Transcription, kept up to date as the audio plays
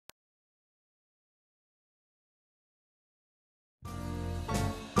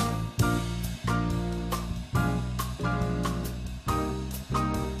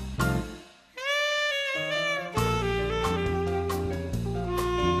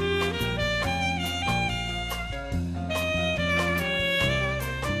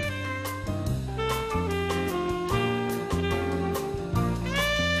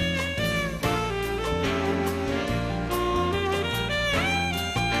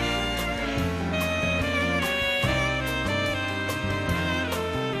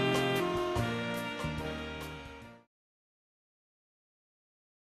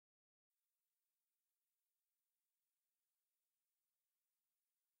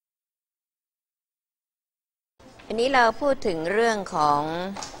อันนี้เราพูดถึงเรื่องของ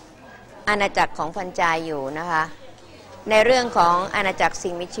อาณาจักรของฟันจายอยู่นะคะในเรื่องของอาณาจักร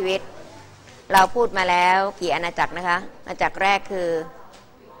สิ่งมีชีวิตเราพูดมาแล้วกี่อาณาจักรนะคะอาณาจักรแรกคือ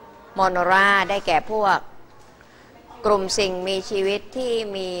โมโนราได้แก่พวกกลุ่มสิ่งมีชีวิตที่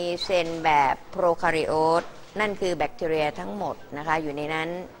มีเซลล์แบบโปรคาริโอตนั่นคือแบคทีเรียทั้งหมดนะคะอยู่ในนั้น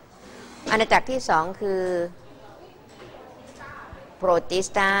อาณาจักรที่สองคือโปรติส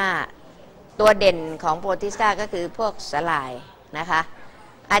ตาตัวเด่นของโปรติสตาก็คือพวกสลายนะคะ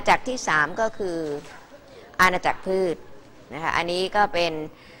อาณาจักรที่สามก็คืออาณาจักรพืชนะคะอันนี้ก็เป็น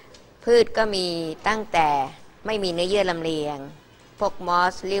พืชก็มีตั้งแต่ไม่มีเนื้อเยื่อลำเลียงพวกมอ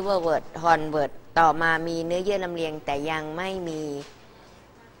สลิเวอร์เวิร์ดฮอนเวิร์ดต่อมามีเนื้อเยื่อลำเลียงแต่ยังไม่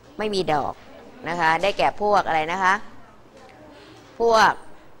มีดอกนะคะได้แก่พวกอะไรนะคะพวก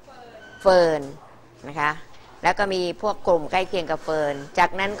เฟิร์นนะคะแล้วก็มีพวกกลุ่มใกล้เคียงกับเฟิร์นจาก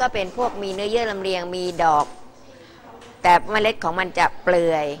นั้นก็เป็นพวกมีเนื้อเยื่อลำเลียงมีดอกแต่เมล็ดของมันจะเปลื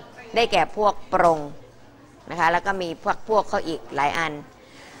อยได้แก่พวกปรงนะคะแล้วก็มีพวกเขาอีกหลายอัน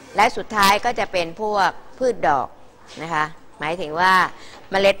และสุดท้ายก็จะเป็นพวกพืชดอกนะคะหมายถึงว่า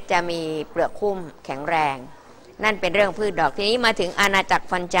เมล็ดจะมีเปลือกหุ้มแข็งแรงนั่นเป็นเรื่องพืชดอกทีนี้มาถึงอาณาจักร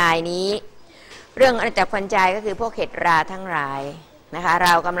ฟันจายนี้เรื่องอาณาจักรฟันจายก็คือพวกเห็ดราทั้งหลายนะคะเร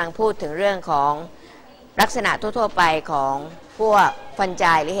ากำลังพูดถึงเรื่องของลักษณะทั่วๆไปของพวกฟันจ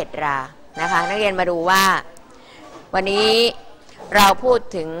ายหรือเห็ดรานะคะนักเรียนมาดูว่าวันนี้เราพูด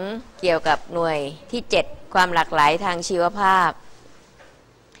ถึงเกี่ยวกับหน่วยที่7ความหลากหลายทางชีวภาพ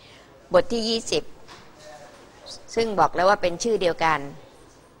บทที่20ซึ่งบอกแล้วว่าเป็นชื่อเดียวกัน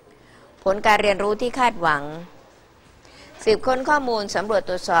ผลการเรียนรู้ที่คาดหวังสืบค้นข้อมูลสำรวจ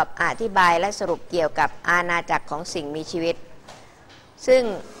ตรวจสอบอธิบายและสรุปเกี่ยวกับอาณาจักรของสิ่งมีชีวิตซึ่ง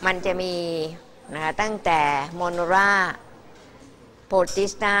มันจะมีนะคะตั้งแต่โมโนราโปรติ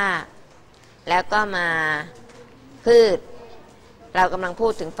สตาแล้วก็มาพืชเรากำลังพู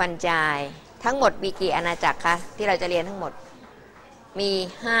ดถึงฟันจายทั้งหมดมีกี่อาณาจักรคะที่เราจะเรียนทั้งหมดมี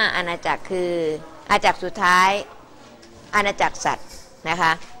5อาณาจักรคืออาณาจักรสุดท้ายอาณาจักรสัตว์นะค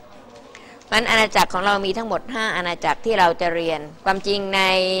ะมันอาณาจักรของเรามีทั้งหมด5อาณาจักรที่เราจะเรียนความจริงใน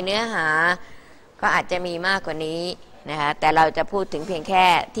เนื้อหาก็อาจจะมีมากกว่านี้นะคะแต่เราจะพูดถึงเพียงแค่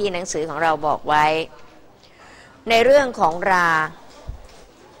ที่หนังสือของเราบอกไว้ในเรื่องของรา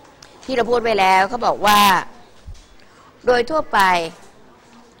ที่เราพูดไปแล้วเขาบอกว่าโดยทั่วไป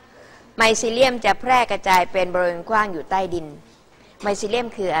ไมซิเลียมจะแพร่กระจายเป็นบริเวณกว้างอยู่ใต้ดินไมซิเลียม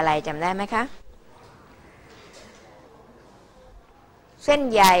คืออะไรจำได้ไหมคะเส้น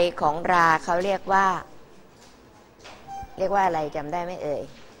ใยของราเขาเรียกว่าอะไรจำได้ไหมเอ่ย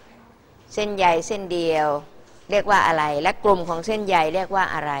เส้นใยเส้นเดียวเรียกว่าอะไรและกลุ่มของเส้นใยเรียกว่า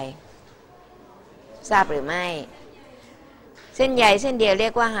อะไรทราบหรือไม่เส้นใยเส้นเดียวเรี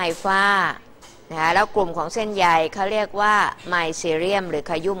ยกว่าไฮฟานะคะแล้วกลุ่มของเส้นใยเขาเรียกว่าไมซิเลียมหรือ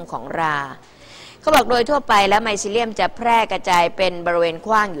ขยุ่มของราเขาบอกโดยทั่วไปแล้วไมซิเลียมจะแพร่กระจายเป็นบริเวณก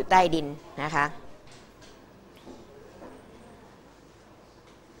ว้างอยู่ใต้ดินนะคะ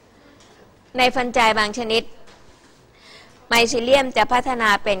ในฟันจายบางชนิดไมซิเลียมจะพัฒนา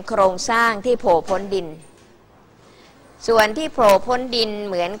เป็นโครงสร้างที่โผล่พ้นดินส่วนที่โผล่พ้นดิน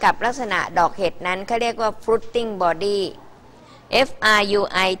เหมือนกับลักษณะดอกเห็ดนั้นเขาเรียกว่า fruiting body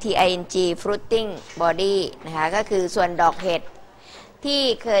fruiting fruiting body นะคะก็คือส่วนดอกเห็ดที่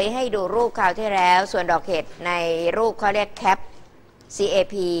เคยให้ดูรูปคราวที่แล้วส่วนดอกเห็ดในรูปเขาเรียก cap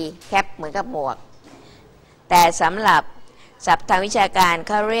cap เหมือนกับหมวกแต่สำหรับศัพท์ทางวิชาการเ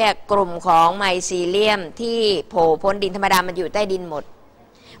ขาเรียกกลุ่มของไมซิเลียมที่โผล่พ้นดินธรรมดามันอยู่ใต้ดินหมด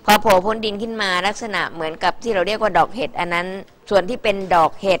พอโผล่พ้นดินขึ้นมาลักษณะเหมือนกับที่เราเรียกว่าดอกเห็ดอันนั้นส่วนที่เป็นดอ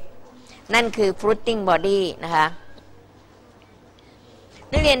กเห็ดนั่นคือ fruiting body นะคะ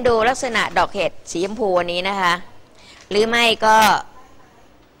นักเรียนดูลักษณะดอกเห็ดสีชมพูนี้นะคะหรือไม่ก็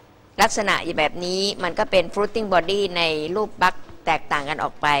ลักษณะแบบนี้มันก็เป็น fruiting body ในรูปบัคแตกต่างกันอ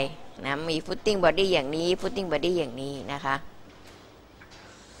อกไปนะมี fruiting body อย่างนี้ fruiting body อย่างนี้นะคะ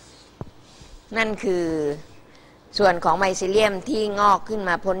นั่นคือส่วนของไมซิเลียมที่งอกขึ้นม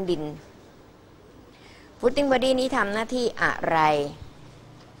าพ้นดิน fruiting body นี้ทำหน้าที่อะไร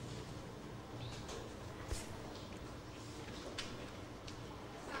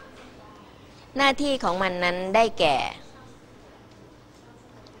หน้าที่ของมันนั้นได้แก่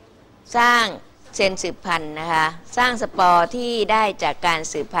สร้างเซลล์สืบพันธุ์นะคะสร้างสปอร์ที่ได้จากการ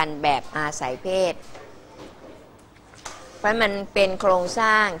สืบพันธุ์แบบอาศัยเพศเพราะมันเป็นโครงส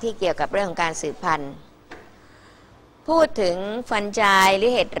ร้างที่เกี่ยวกับเรื่องของการสืบพันธุ์พูดถึงฟันจายหรื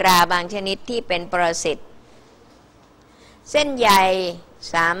อเห็ดราบางชนิดที่เป็นปรสิตเส้นใย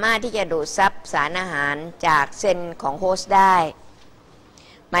สามารถที่จะดูดซับสารอาหารจากเซลล์ของโฮสต์ได้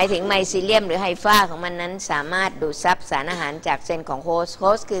หมายถึงไมซิเลียมหรือไฮฟาของมันนั้นสามารถดูดซับสารอาหารจากเซลล์ของโฮสต์โฮ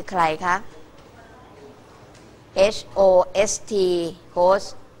สต์คือใครคะ HOST host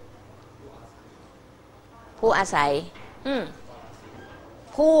ผู้อาศัย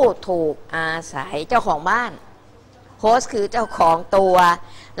ผู้ถูกอาศัยเจ้าของบ้านโฮสต์คือเจ้าของตัว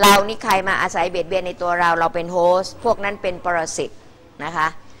เรานี่ใครมาอาศัยเบียดเบียนในตัวเราเป็นโฮสต์พวกนั้นเป็นปรสิตนะคะ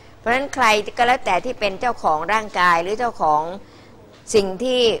เพราะฉะนั้นใครก็แล้วแต่ที่เป็นเจ้าของร่างกายหรือเจ้าของสิ่ง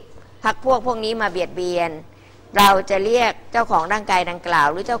ที่พรรคพวกนี้มาเบียดเบียนเราจะเรียกเจ้าของร่างกายดังกล่าว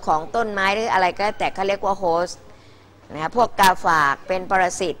หรือเจ้าของต้นไม้หรืออะไรก็แล้วแต่เขาเรียกว่าโฮสต์นะพวกกาฝากเป็นปร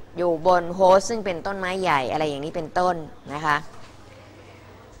สิตอยู่บนโฮสต์ซึ่งเป็นต้นไม้ใหญ่อะไรอย่างนี้เป็นต้นนะคะ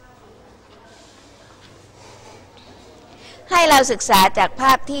ให้เราศึกษาจากภ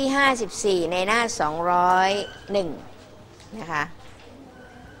าพที่54ในหน้า201นะคะ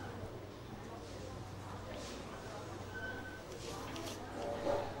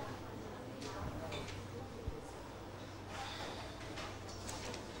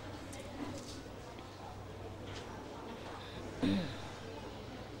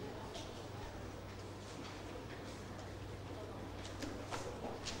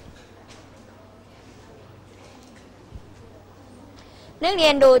นักเรี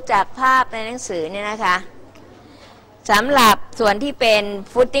ยนดูจากภาพในหนังสือเนี่ยนะคะสำหรับส่วนที่เป็น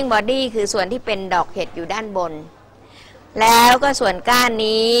footing body คือส่วนที่เป็นดอกเห็ดอยู่ด้านบนแล้วก็ส่วนก้าน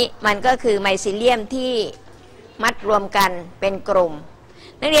นี้มันก็คือไมซิเลียมที่มัดรวมกันเป็นกลุ่ม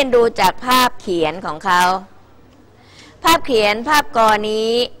นักเรียนดูจากภาพเขียนของเขาภาพเขียนภาพกอ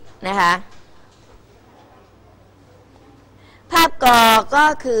นี้นะคะภาพกอก็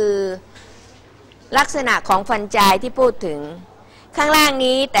คือลักษณะของฟันจายที่พูดถึงข้างล่าง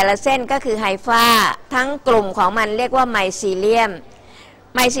นี้แต่ละเส้นก็คือไฮฟาทั้งกลุ่มของมันเรียกว่าไมซิเลียม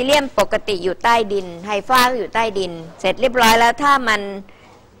ไมซิเลียมปกติอยู่ใต้ดินไฮฟาก็อยู่ใต้ดินเสร็จเรียบร้อยแล้วถ้ามัน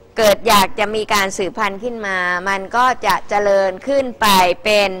เกิดอยากจะมีการสืบพันธุ์ขึ้นมามันก็จะเจริญขึ้นไปเ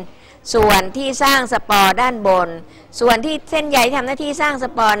ป็นส่วนที่สร้างสปอร์ด้านบนส่วนที่เส้นใยทำหน้าที่สร้างส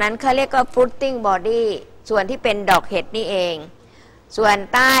ปอร์นั้นเขาเรียกว่า fruiting body ส่วนที่เป็นดอกเห็ดนี่เองส่วน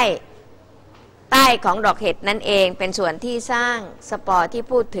ใต้ของดอกเห็ดนั่นเองเป็นส่วนที่สร้างสปอร์ที่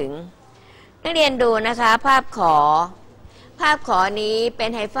พูดถึงนักเรียนดูนะคะภาพขอนี้เป็น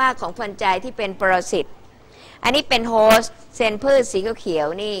ไฮฟาของฟันจายที่เป็นปรสิตอันนี้เป็นโฮสต์เซนพืชสีเขียว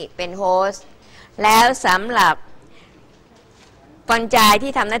นี่เป็นโฮสต์แล้วสำหรับฟันจาย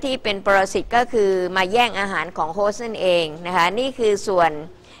ที่ทำหน้าที่เป็นปรสิตก็คือมาแย่งอาหารของโฮสต์นั่นเองนะคะนี่คือส่วน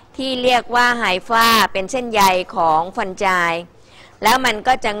ที่เรียกว่าไฮฟาเป็นเส้นใยของฟันจายแล้วมัน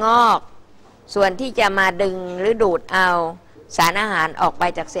ก็จะงอกส่วนที่จะมาดึงหรือดูดเอาสารอาหารออกไป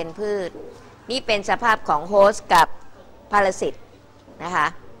จากเซลล์พืชนี่เป็นสภาพของโฮสต์กับพาราสิตนะคะ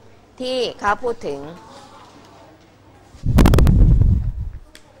ที่เขาพูดถึง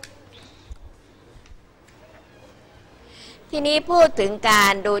ทีนี้พูดถึงกา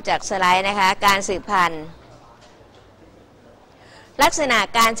รดูจากสไลด์นะคะการสืบพันธุ์ลักษณะ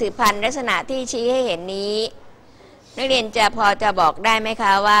การสืบพันธุ์ลักษณะที่ชี้ให้เห็นนี้นักเรียนจะพอจะบอกได้ไหมค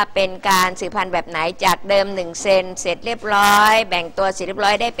ะว่าเป็นการสืบพันธุ์แบบไหนจากเดิม1เซนเสร็จเรียบร้อยแบ่งตัวเสร็จเรียบร้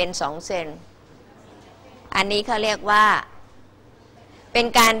อยได้เป็น2เซนอันนี้เขาเรียกว่าเป็น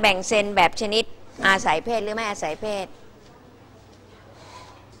การแบ่งเซนแบบชนิดอาศัยเพศหรือไม่อาศัยเพศ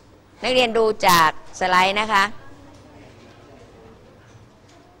นักเรียนดูจากสไลด์นะคะ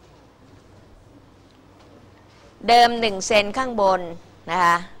เดิม1เซนข้างบนนะค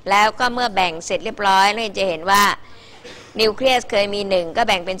ะแล้วก็เมื่อแบ่งเสร็จเรียบร้อยนักเรียนจะเห็นว่านิวเคลียสเคยมี1ก็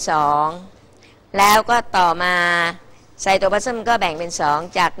แบ่งเป็น2แล้วก็ต่อมาไซโตพลาซัมก็แบ่งเป็น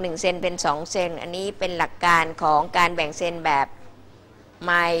2จาก1เซนเป็น2เซนอันนี้เป็นหลักการของการแบ่งเซนแบบไ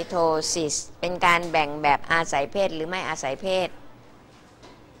มโทซิสเป็นการแบ่งแบบอาศัยเพศหรือไม่อาศัยเพศ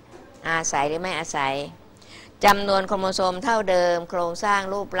อาศัยหรือไม่อาศัยจำนวนโครโมโซมเท่าเดิมโครงสร้าง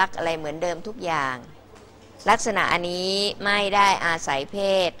รูปลักษณ์อะไรเหมือนเดิมทุกอย่างลักษณะอันนี้ไม่ได้อาศัยเพ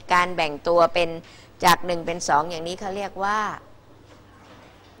ศการแบ่งตัวเป็นจาก1เป็น2อย่างนี้เขาเรียกว่า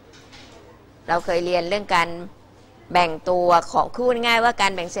เราเคยเรียนเรื่องการแบ่งตัวของคู่ง่ายว่ากา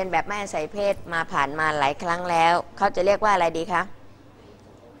รแบ่งเซนแบบไม่อาศัยเพศมาผ่านมาหลายครั้งแล้วเขาจะเรียกว่าอะไรดีคะ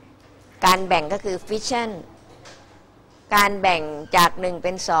การแบ่งก็คือ fission การแบ่งจาก1เ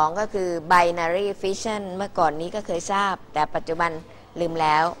ป็น2ก็คือ binary fission เมื่อก่อนนี้ก็เคยทราบแต่ปัจจุบันลืมแ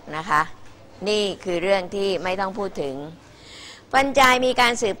ล้วนะคะนี่คือเรื่องที่ไม่ต้องพูดถึงฟันจายมีกา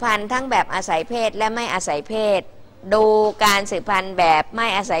รสืบพันธุ์ทั้งแบบอาศัยเพศและไม่อาศัยเพศดูการสืบพันธุ์แบบไม่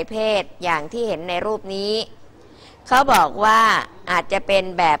อาศัยเพศอย่างที่เห็นในรูปนี้เขาบอกว่าอาจจะเป็น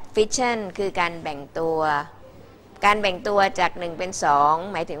แบบฟิชชั่นคือการแบ่งตัวจาก1เป็น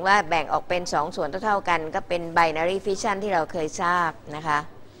2หมายถึงว่าแบ่งออกเป็น2ส่วนเท่าๆกันก็เป็น binary fission ที่เราเคยทราบนะคะ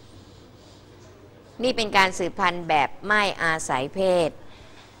นี่เป็นการสืบพันธุ์แบบไม่อาศัยเพศ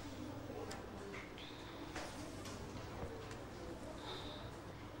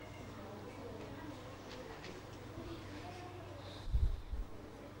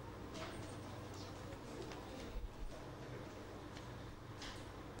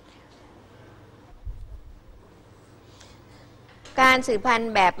การสืบพัน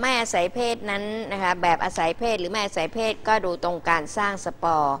ธุ์แบบไม่อาศัยเพศนั้นนะคะแบบอาศัยเพศหรือไม่อาศัยเพศก็ดูตรงการสร้างสป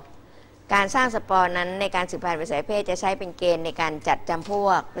อร์การสร้างสปอร์นั้นในการสืบพันธุ์แบบอาศัยเพศจะใช้เป็นเกณฑ์ในการจัดจำพว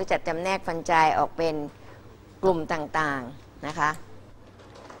กหรือจัดจำแนกฟันใจออกเป็นกลุ่มต่างๆนะคะ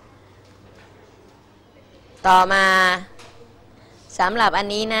ต่อมาสำหรับอัน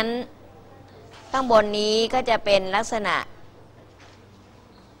นี้นั้นข้างบนนี้ก็จะเป็นลักษณะ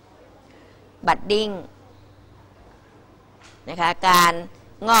บัดดิ้งนะคะการ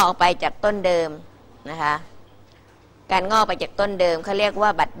งอกออกไปจากต้นเดิมนะคะการงอกไปจากต้นเดิมเขาเรียกว่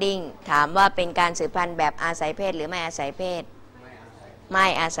าบัดดิ้งถามว่าเป็นการสืบพันธุ์แบบอาศัยเพศหรือไม่อาศัยเพศไม่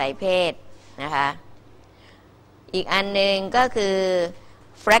อาศัยเพศนะคะอีกอันหนึ่งก็คือ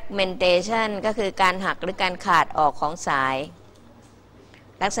fragmentation ก็คือการหักหรือการขาดออกของสาย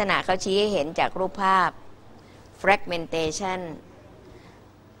ลักษณะเขาชี้ให้เห็นจากรูปภาพ fragmentation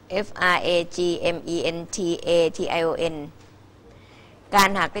fragmentation การ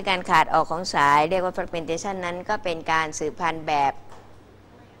หักหรือการขาดออกของสายเรียกว่า fragmentation นั้นก็เป็นการสืบพันธุ์แบบ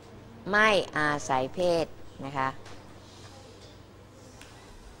ไม่อาศัยเพศนะคะ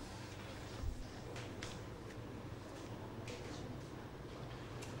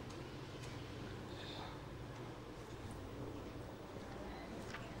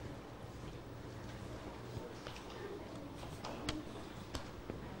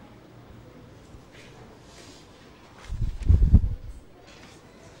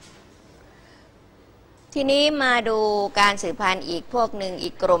ทีนี้มาดูการสืบพันธุ์อีกพวกหนึ่งอี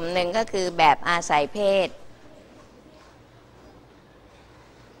กกลุ่มหนึ่งก็คือแบบอาศัยเพศ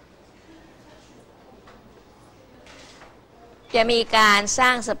จะมีการสร้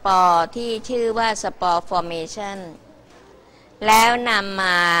างสปอร์ที่ชื่อว่าสปอร์ formation แล้วนำม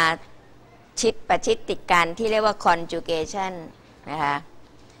าประชิดติดกันที่เรียกว่า conjugation นะคะ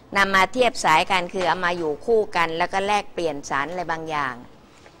นำมาเทียบสายกันคือเอามาอยู่คู่กันแล้วก็แลกเปลี่ยนสารอะไรบางอย่าง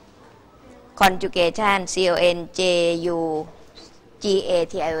conjugation conjugation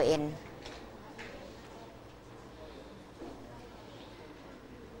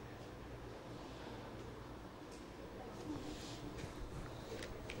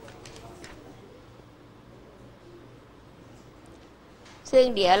ซึ่ง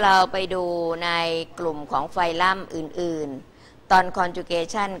เดี๋ยวเราไปดูในกลุ่มของไฟลัมอื่นๆตอน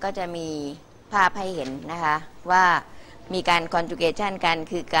conjugation ก็จะมีภาพให้เห็นนะคะว่ามีการ conjugation กัน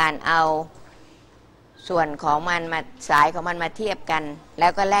คือการเอาส่วนของมันมาสายของมันมาเทียบกันแล้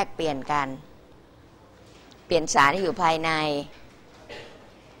วก็แลกเปลี่ยนกันเปลี่ยนสารที่อยู่ภายใน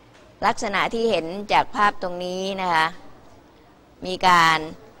ลักษณะที่เห็นจากภาพตรงนี้นะคะมีการ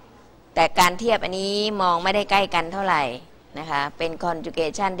แต่การเทียบอันนี้มองไม่ได้ใกล้กันเท่าไหร่นะคะเป็น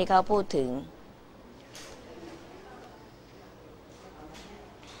conjugation ที่เขาพูดถึง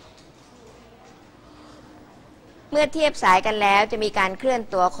เมื่อเทียบสายกันแล้วจะมีการเคลื่อน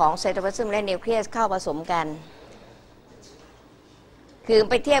ตัวของไซโตพลาซึมและนิวเคลียสเข้าผสมกันคือ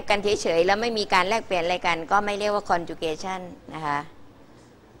ไปเทียบกันเฉยๆแล้วไม่มีการแลกเปลี่ยนอะไรกันก็ไม่เรียกว่า conjugation นะคะ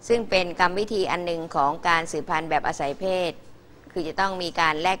ซึ่งเป็นกรรมวิธีอันหนึ่งของการสืบพันธุ์แบบอาศัยเพศคือจะต้องมีกา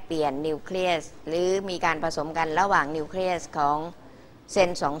รแลกเปลี่ยนนิวเคลียสหรือมีการผสมกันระหว่างนิวเคลียสของเซน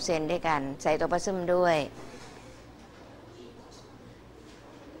2 เซนด้วยกันไซโตพลาซึมด้วย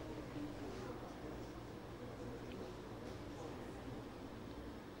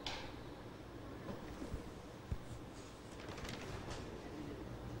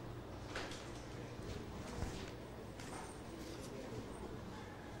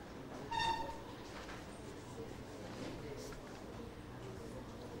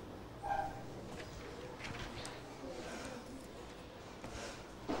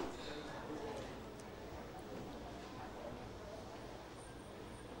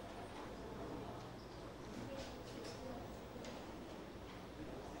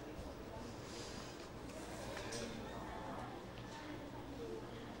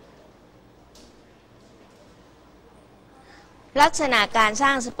ลักษณะการสร้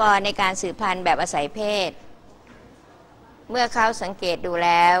างสปอร์ในการสืบพันธุ์แบบอาศัยเพศเมื่อเขาสังเกตดูแ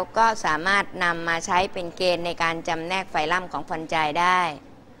ล้วก็สามารถนำมาใช้เป็นเกณฑ์ในการจำแนกไฟลัมของฟันใจได้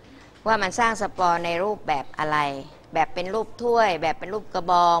ว่ามันสร้างสปอร์ในรูปแบบอะไรแบบเป็นรูปถ้วยแบบเป็นรูปกระ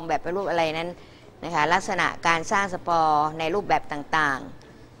บองแบบเป็นรูปอะไรนั้นนะคะลักษณะการสร้างสปอร์ในรูปแบบต่าง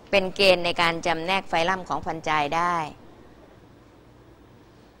ๆเป็นเกณฑ์ในการจำแนกไฟลัมของฟันใจได้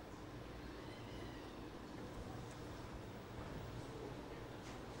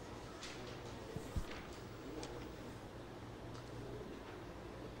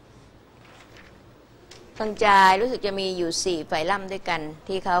ฟังจายรู้สึกจะมีอยู่4ไฟลัมด้วยกัน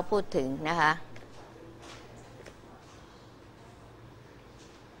ที่เขาพูดถึงนะคะ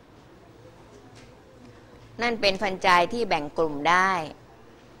นั่นเป็นฟันจายที่แบ่งกลุ่มได้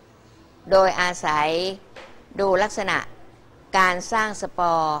โดยอาศัยดูลักษณะการสร้างสป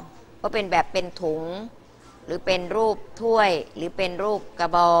อร์ว่าเป็นแบบเป็นถุงหรือเป็นรูปถ้วยหรือเป็นรูปกระ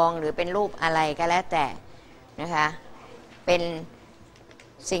บองหรือเป็นรูปอะไรก็แล้วแต่นะคะเป็น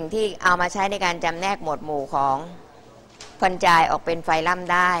สิ่งที่เอามาใช้ในการจำแนกหมวดหมู่ของฟันจายออกเป็นไฟลัม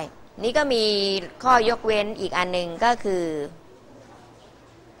ได้นี่ก็มีข้อยกเว้นอีกอันหนึ่งก็คือ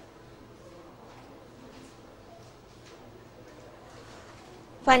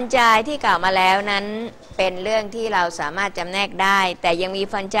ฟันจายที่กล่าวมาแล้วนั้นเป็นเรื่องที่เราสามารถจำแนกได้แต่ยังมี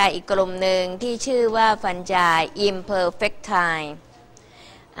ฟันจายอีกกลุ่มหนึ่งที่ชื่อว่าฟันจาย imperfectile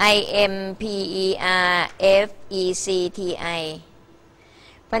imperfectile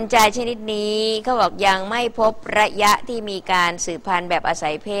ฟันจายชนิดนี้เขาบอกยังไม่พบระยะที่มีการสืบพันธุ์แบบอา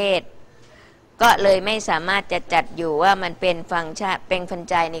ศัยเพศก็เลยไม่สามารถจะจัดอยู่ว่ามันเป็นฟัน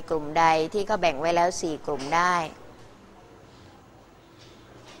จายในกลุ่มใดที่เขาแบ่งไว้แล้ว4กลุ่มได้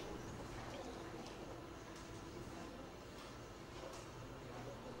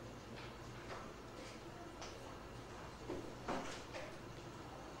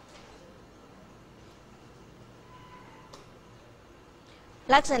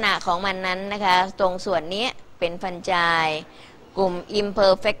ลักษณะของมันนั้นนะคะตรงส่วนนี้เป็นฟันจายกลุ่ม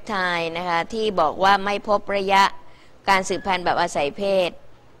imperfectile นะคะที่บอกว่าไม่พบระยะการสืบพันธุ์แบบอาศัยเพศ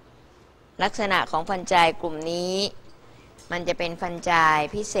ลักษณะของฟันจายกลุ่มนี้มันจะเป็นฟันจาย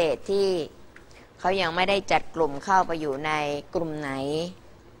พิเศษที่เขายังไม่ได้จัดกลุ่มเข้าไปอยู่ในกลุ่มไหน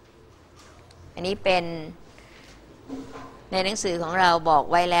อันนี้เป็นในหนังสือของเราบอก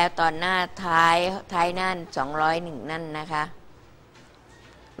ไว้แล้วตอนหน้าท้ายนั่น201นั่นนะคะ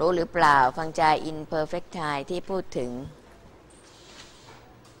รู้หรือเปล่าฟังจาย imperfectile ที่พูดถึง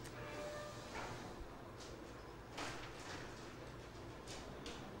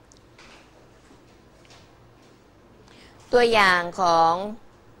ตัวอย่างของ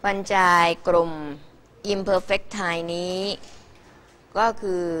ฟันจายกลุ่ม imperfectile นี้ก็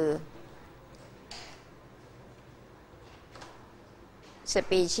คือส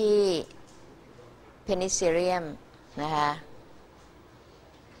ปีชีส์ Penicillium นะคะ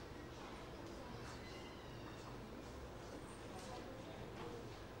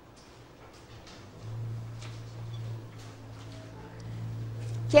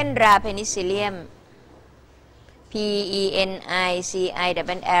เช่นราเพนิซิลเลียม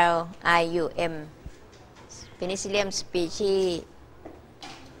Penicillium Penicillium species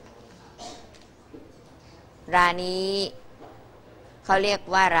รานี้เขาเรียก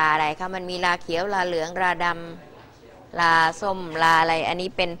ว่าราอะไรคะมันมีราเขียวราเหลืองราดำราส้มราอะไรอันนี้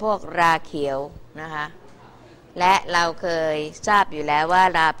เป็นพวกราเขียวนะคะและเราเคยทราบอยู่แล้วว่า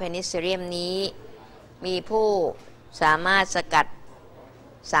ราเพนิซิลเลียมนี้มีผู้สามารถสกัด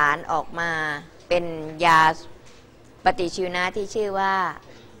สารออกมาเป็นยาปฏิชีวนะที่ชื่อว่า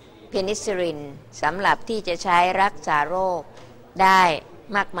เพนิซิลลินสำหรับที่จะใช้รักษาโรคได้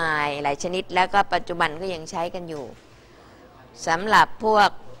มากมายหลายชนิดแล้วก็ปัจจุบันก็ยังใช้กันอยู่สำหรับพวก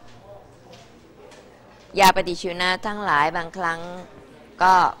ยาปฏิชีวนะทั้งหลายบางครั้ง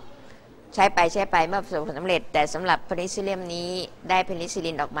ก็ใช้ไปเมื่อประสบผลสำเร็จแต่สำหรับเพนิซิลเลียมนี้ได้เพนิซิล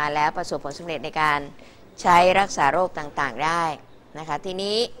ลินออกมาแล้วประสบผลสำเร็จในการใช้รักษาโรคต่างๆได้นะคะที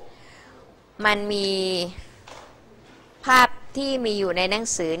นี้มันมีภาพที่มีอยู่ในหนัง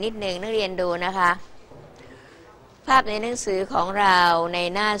สือนิดนึงนักเรียนดูนะคะภาพในหนังสือของเราใน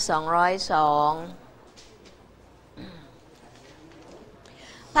หน้า202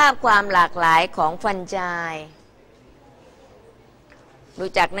ภาพความหลากหลายของฟันจายดู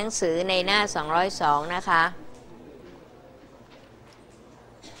จากหนังสือในหน้า202นะคะ